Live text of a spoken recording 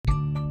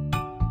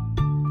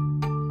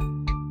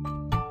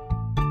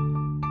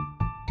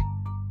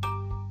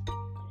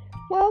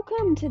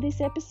Welcome to this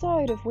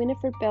episode of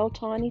Winifred Bell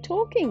Tiny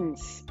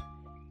Talkings.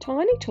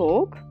 Tiny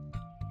talk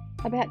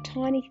about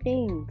tiny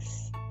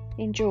things.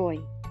 Enjoy.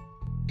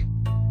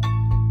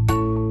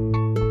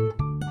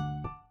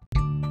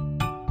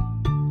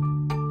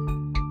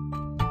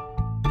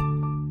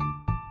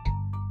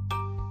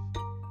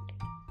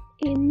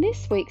 In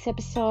this week's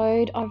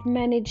episode, I've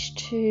managed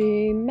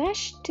to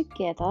mash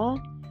together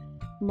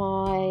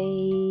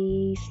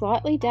my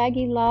slightly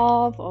daggy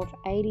love of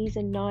 80s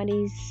and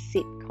 90s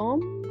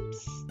sitcoms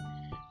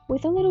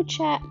with a little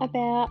chat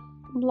about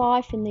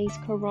life in these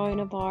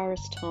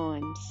coronavirus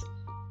times.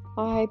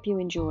 I hope you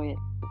enjoy it.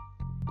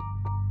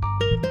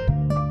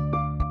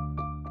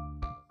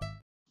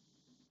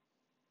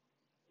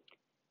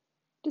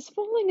 Does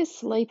falling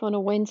asleep on a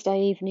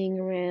Wednesday evening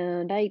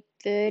around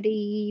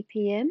 8:30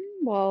 p.m.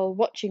 while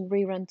watching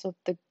reruns of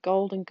The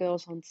Golden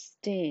Girls on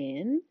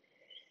Stan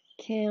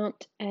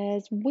count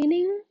as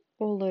winning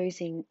or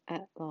losing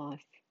at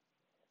life?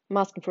 I'm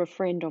asking for a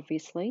friend,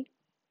 obviously.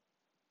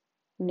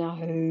 No,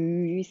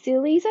 you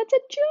sillies, that's a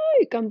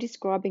joke. I'm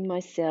describing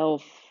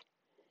myself.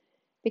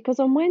 Because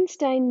on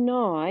Wednesday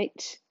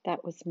night,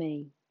 that was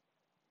me.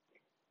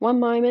 One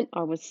moment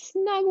I was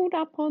snuggled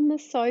up on the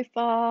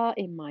sofa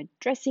in my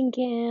dressing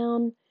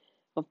gown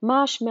of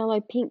marshmallow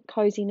pink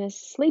coziness,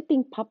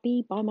 sleeping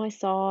puppy by my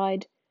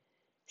side,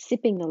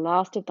 sipping the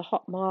last of the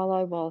hot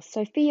Milo while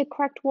Sophia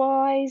cracked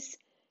wise,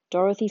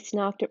 Dorothy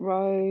snarked at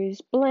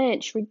Rose,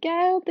 Blanche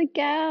regaled the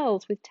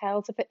gals with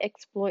tales of her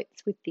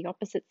exploits with the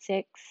opposite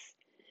sex,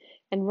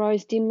 and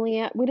Rose dimly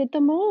outwitted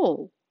them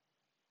all.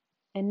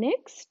 And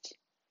next,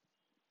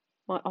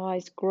 my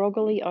eyes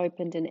groggily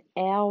opened an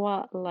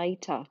hour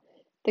later.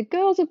 The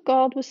Girls of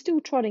Gold were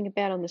still trotting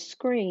about on the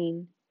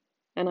screen,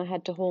 and I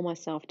had to haul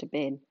myself to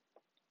bed.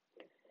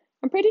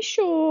 I'm pretty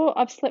sure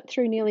I've slept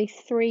through nearly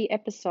 3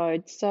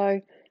 episodes,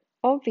 so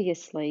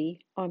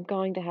obviously I'm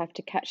going to have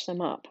to catch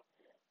them up,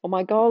 or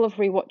my goal of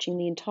rewatching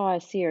the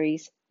entire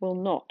series will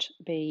not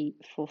be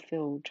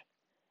fulfilled.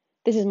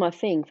 This is my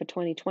thing for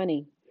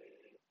 2020,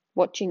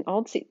 watching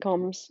old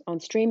sitcoms on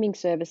streaming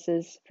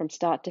services from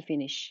start to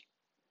finish.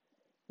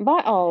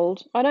 By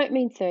old, I don't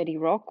mean 30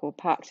 Rock or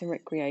Parks and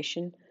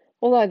Recreation,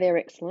 although they're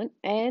excellent,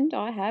 and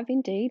I have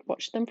indeed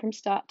watched them from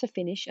start to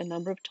finish a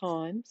number of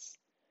times.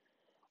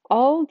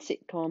 Old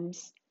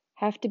sitcoms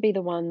have to be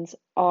the ones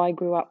I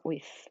grew up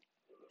with,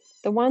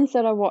 the ones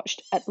that I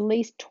watched at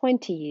least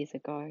 20 years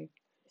ago,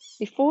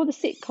 before the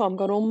sitcom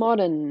got all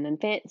modern and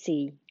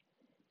fancy.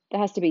 There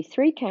has to be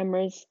 3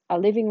 cameras, a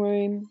living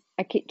room,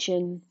 a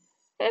kitchen,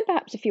 and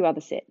perhaps a few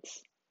other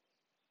sets.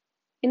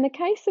 In the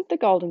case of the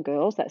Golden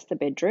Girls, that's the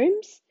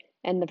bedrooms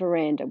and the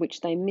veranda,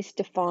 which they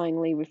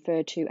mystifyingly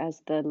refer to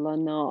as the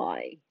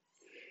lanai.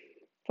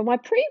 For my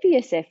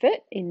previous effort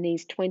in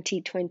these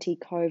 2020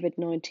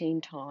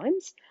 COVID-19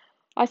 times,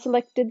 I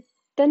selected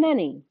The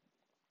Nanny.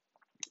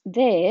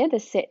 There, the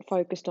set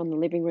focused on the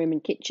living room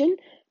and kitchen,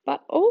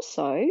 but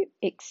also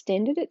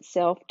extended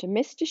itself to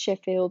Mr.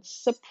 Sheffield's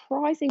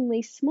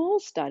surprisingly small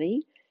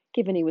study,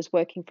 given he was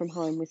working from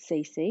home with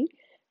Cece,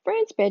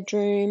 Fran's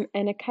bedroom,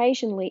 and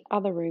occasionally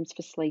other rooms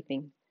for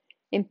sleeping.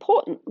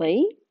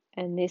 Importantly,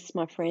 and this,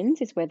 my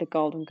friends, is where the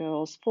Golden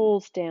Girls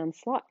falls down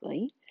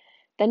slightly,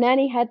 the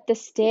nanny had the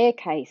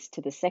staircase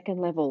to the second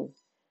level,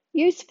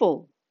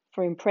 useful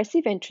for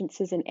impressive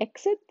entrances and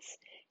exits,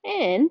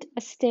 and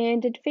a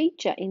standard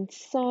feature in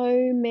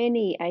so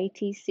many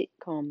 80s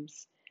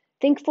sitcoms.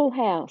 Think Full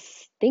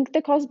House, think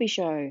The Cosby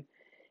Show.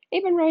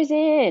 Even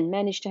Roseanne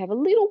managed to have a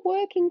little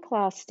working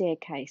class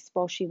staircase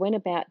while she went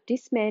about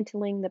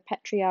dismantling the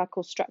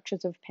patriarchal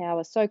structures of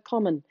power so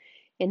common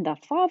in the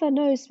Father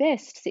Knows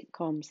Best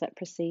sitcoms that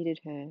preceded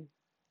her.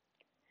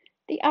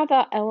 The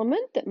other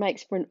element that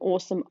makes for an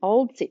awesome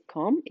old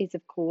sitcom is,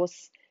 of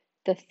course,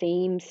 the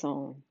theme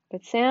song.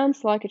 That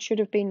sounds like it should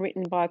have been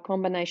written by a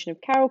combination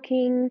of Carole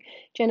King,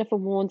 Jennifer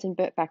Warnes, and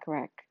Burt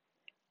Bacharach.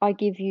 I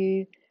give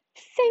you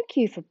Thank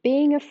You for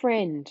Being a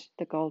Friend,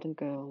 The Golden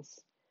Girls.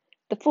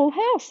 The Full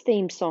House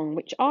theme song,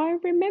 which I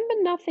remember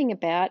nothing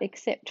about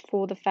except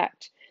for the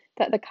fact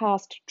that the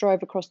cast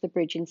drove across the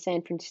bridge in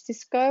San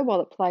Francisco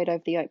while it played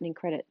over the opening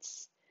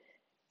credits.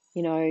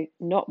 You know,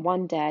 not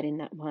one dad in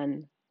that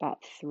one,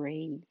 but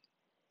 3.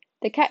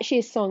 The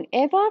catchiest song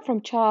ever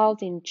from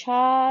Charles in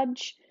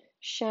Charge.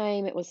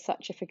 Shame it was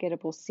such a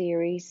forgettable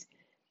series.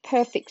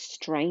 Perfect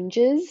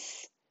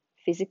Strangers.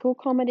 Physical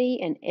comedy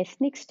and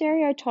ethnic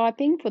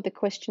stereotyping for the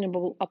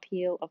questionable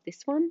appeal of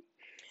this one.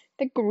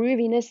 The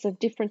grooviness of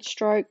Different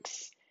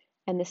Strokes,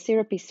 and the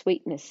syrupy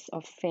sweetness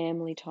of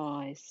Family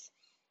Ties.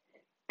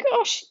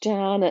 Gosh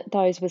darn it,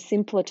 those were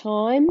simpler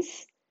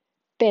times.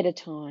 Better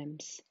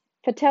times.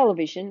 For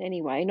television,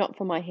 anyway, not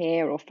for my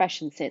hair or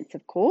fashion sense,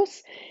 of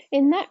course.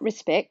 In that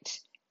respect,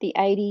 the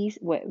 80s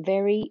were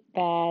very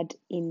bad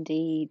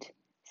indeed.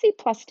 See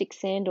plastic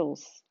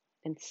sandals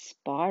and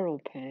spiral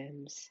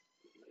perms.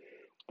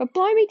 But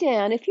blow me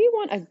down, if you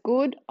want a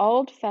good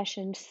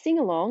old-fashioned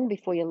sing-along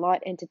before your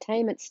light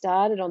entertainment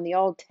started on the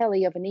old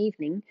telly of an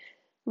evening,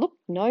 look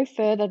no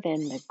further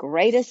than The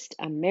Greatest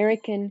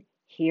American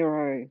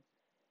Hero.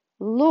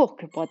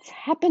 Look at what's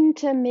happened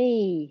to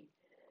me.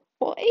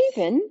 Or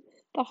even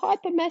the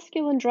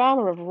hypermasculine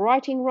drama of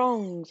righting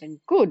wrongs and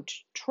good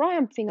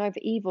triumphing over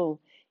evil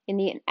in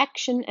the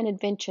action and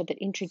adventure that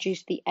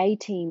introduced the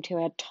A-Team to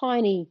our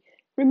tiny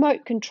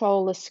remote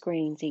controller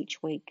screens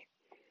each week.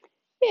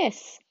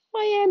 Yes,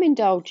 I am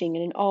indulging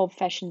in an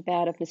old-fashioned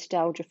bout of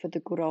nostalgia for the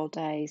good old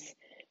days,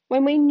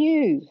 when we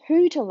knew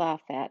who to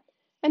laugh at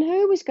and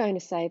who was going to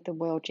save the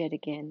world yet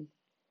again.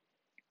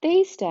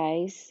 These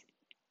days,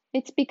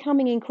 it's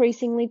becoming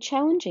increasingly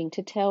challenging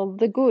to tell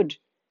the good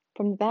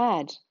from the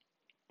bad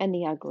and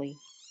the ugly.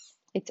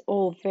 It's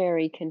all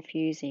very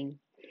confusing.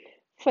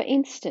 For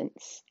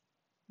instance,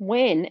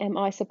 when am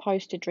I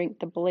supposed to drink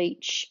the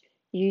bleach,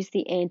 use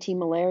the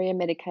anti-malaria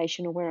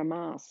medication, or wear a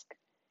mask?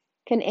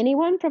 Can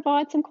anyone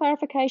provide some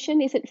clarification?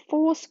 Is it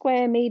 4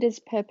 square meters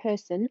per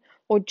person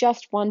or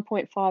just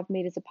 1.5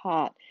 meters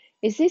apart?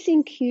 Is this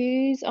in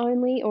queues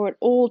only or at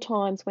all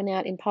times when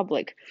out in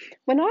public?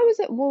 When I was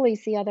at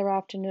Woolies the other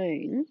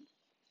afternoon,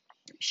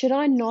 should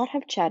I not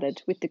have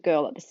chatted with the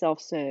girl at the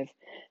self-serve?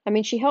 I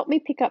mean, she helped me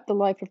pick up the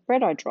loaf of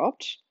bread I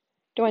dropped.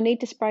 Do I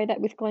need to spray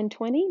that with Glen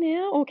 20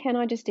 now, or can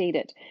I just eat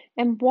it?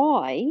 And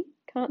why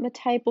can't the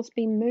tables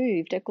be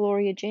moved at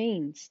Gloria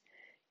Jean's?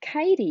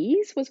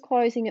 Katie's was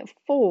closing at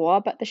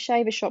 4, but the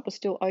shaver shop was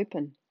still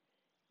open.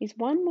 Is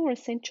one more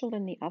essential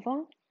than the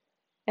other?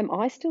 Am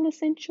I still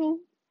essential?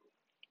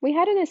 We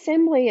had an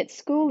assembly at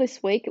school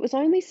this week. It was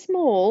only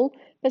small,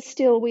 but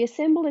still, we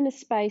assembled in a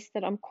space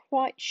that I'm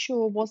quite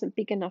sure wasn't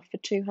big enough for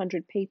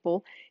 200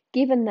 people,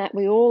 given that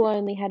we all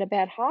only had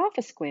about half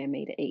a square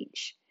metre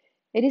each.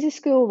 It is a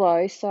school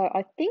though, so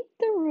I think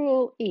the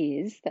rule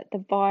is that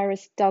the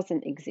virus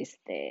doesn't exist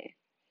there.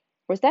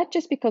 Or is that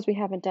just because we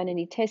haven't done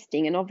any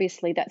testing, and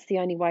obviously that's the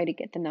only way to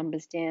get the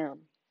numbers down?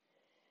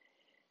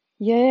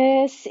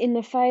 Yes, in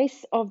the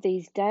face of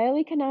these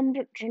daily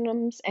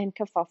conundrums and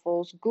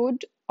kerfuffles,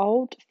 good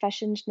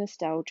old-fashioned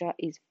nostalgia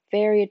is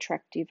very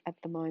attractive at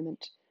the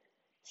moment.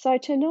 So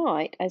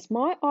tonight, as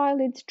my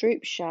eyelids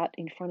droop shut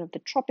in front of the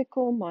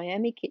tropical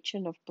Miami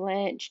kitchen of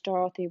Blanche,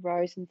 Dorothy,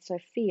 Rose, and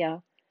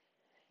Sophia,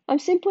 I'm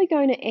simply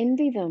going to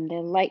envy them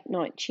their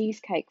late-night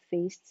cheesecake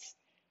feasts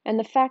and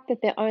the fact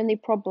that their only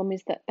problem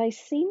is that they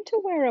seem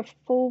to wear a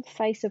full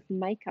face of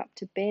makeup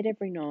to bed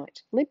every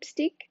night,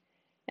 lipstick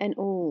and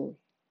all.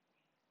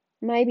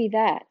 Maybe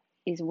that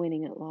is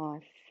winning at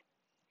life.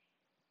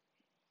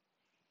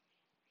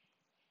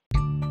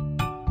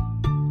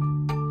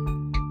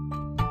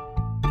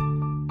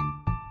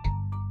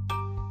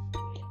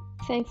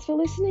 Thanks for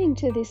listening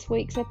to this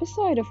week's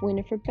episode of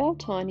Winifred Bell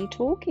Tiny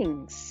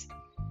Talkings.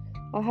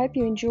 I hope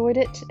you enjoyed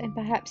it, and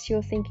perhaps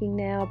you're thinking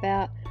now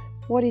about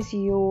what is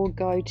your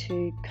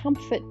go-to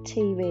comfort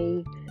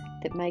TV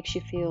that makes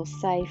you feel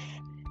safe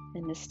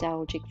and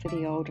nostalgic for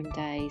the olden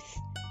days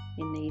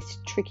in these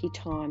tricky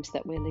times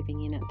that we're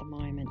living in at the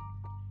moment.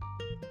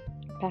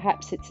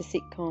 Perhaps it's a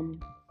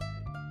sitcom,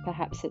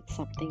 perhaps it's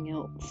something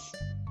else.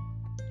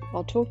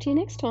 I'll talk to you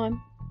next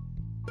time.